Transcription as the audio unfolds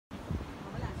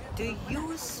Do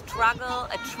you struggle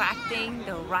attracting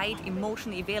the right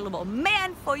emotionally available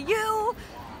man for you?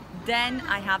 Then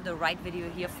I have the right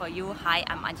video here for you. Hi,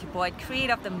 I'm Antje Boyd,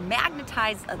 creator of the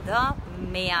Magnetize the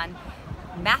Man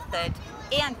method,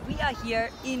 and we are here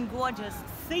in gorgeous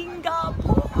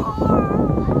Singapore.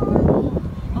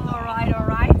 All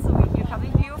right. So we're here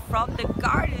coming to you from the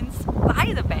gardens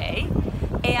by the bay,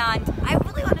 and I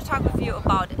really want to talk with you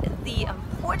about the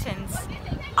importance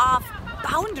of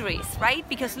boundaries, right?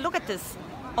 Because look at this,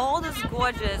 all this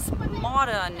gorgeous,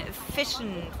 modern,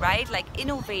 efficient, right, like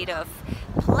innovative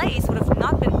place would have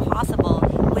not been possible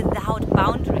without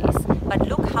boundaries. But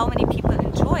look how many people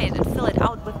enjoy it and fill it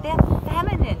out with their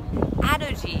feminine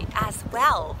energy as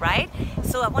well, right?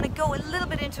 So I want to go a little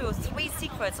bit into 3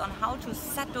 secrets on how to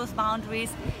set those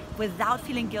boundaries without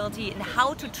feeling guilty, and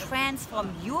how to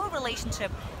transform your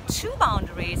relationship to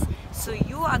boundaries so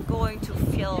you are going to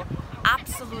feel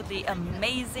absolutely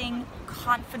amazing,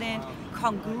 confident,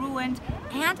 congruent,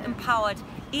 and empowered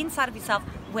inside of yourself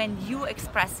when you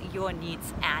express your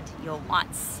needs and your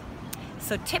wants.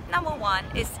 So tip number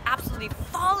 1 is absolutely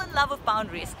fall in love with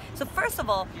boundaries. So first of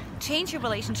all, change your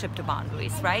relationship to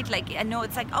boundaries, right? Like, I know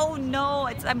it's like, oh no,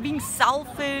 I'm being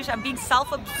selfish, I'm being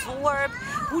self-absorbed,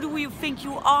 who do you think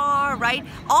you are, right?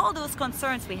 All those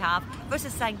concerns we have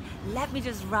versus like, let me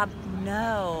just rub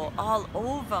no all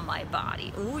over my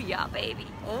body. Oh yeah, baby,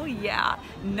 oh yeah.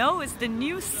 No is the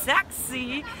new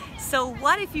sexy. So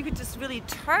what if you could just really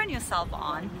turn yourself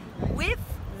on with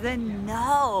the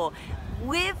no,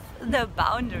 with the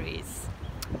boundaries?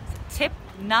 Tip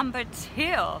number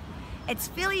 2, it's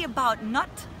really about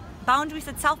not boundaries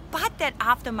itself, but that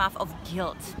aftermath of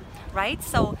guilt, right?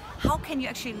 So how can you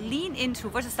actually lean into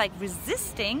versus like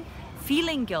resisting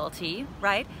feeling guilty,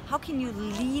 right? How can you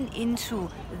lean into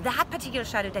that particular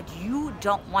shadow that you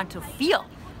don't want to feel,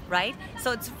 right?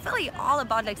 So it's really all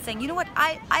about like saying, you know what,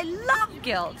 I love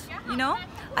guilt, you know?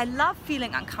 I love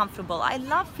feeling uncomfortable. I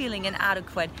love feeling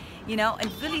inadequate, you know,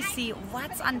 and really see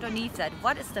what's underneath that.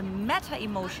 What is the meta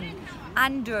emotion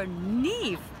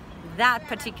underneath that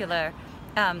particular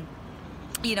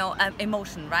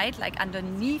emotion, right? Like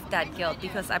underneath that guilt.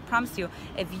 Because I promise you,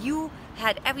 if you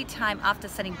had every time after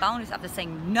setting boundaries, after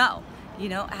saying no, you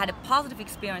know, had a positive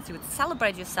experience, you would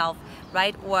celebrate yourself,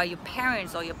 right? Or your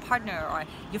parents or your partner or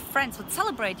your friends would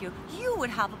celebrate you, you would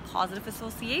have a positive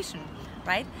association,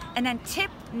 right? And then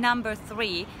tip number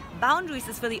 3, boundaries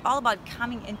is really all about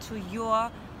coming into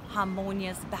your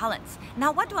harmonious balance.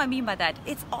 Now, what do I mean by that?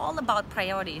 It's all about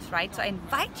priorities, right? So I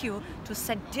invite you to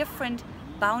set different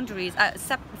boundaries,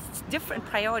 set different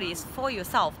priorities for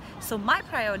yourself. So my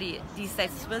priority these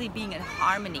days is really being in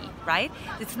harmony, right?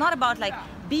 It's not about like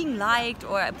being liked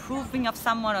or approving of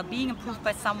someone or being approved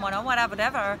by someone or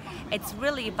whatever. It's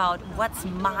really about what's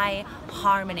my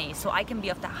harmony, so I can be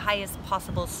of the highest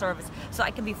possible service, so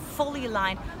I can be fully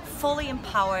aligned, fully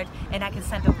empowered, and I can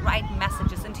send the right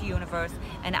messages into the universe,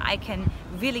 and I can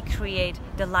really create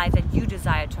the life that you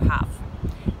desire to have.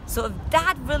 So if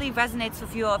that really resonates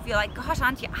with you, or if you're like, gosh,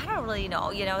 Antje, I don't really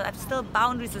know, you know, I'm still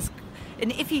boundaries is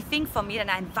an iffy thing for me, then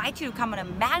I invite you to come on a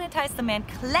Magnetize the Man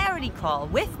clarity call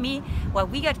with me, where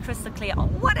we get crystal clear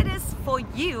on what it is for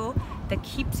you that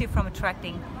keeps you from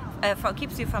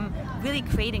keeps you from really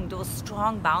creating those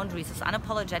strong boundaries, those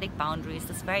unapologetic boundaries,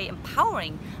 this very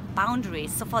empowering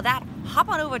boundaries. So for that, hop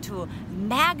on over to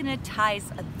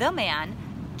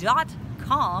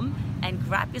magnetizetheman.com and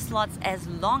grab your slots as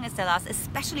long as they last,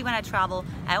 especially when I travel.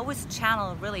 I always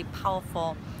channel really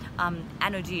powerful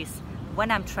energies when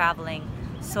I'm traveling.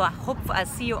 So I hope I'll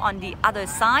see you on the other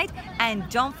side. And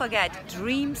don't forget,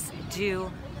 dreams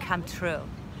do come true.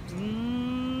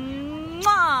 Mwah!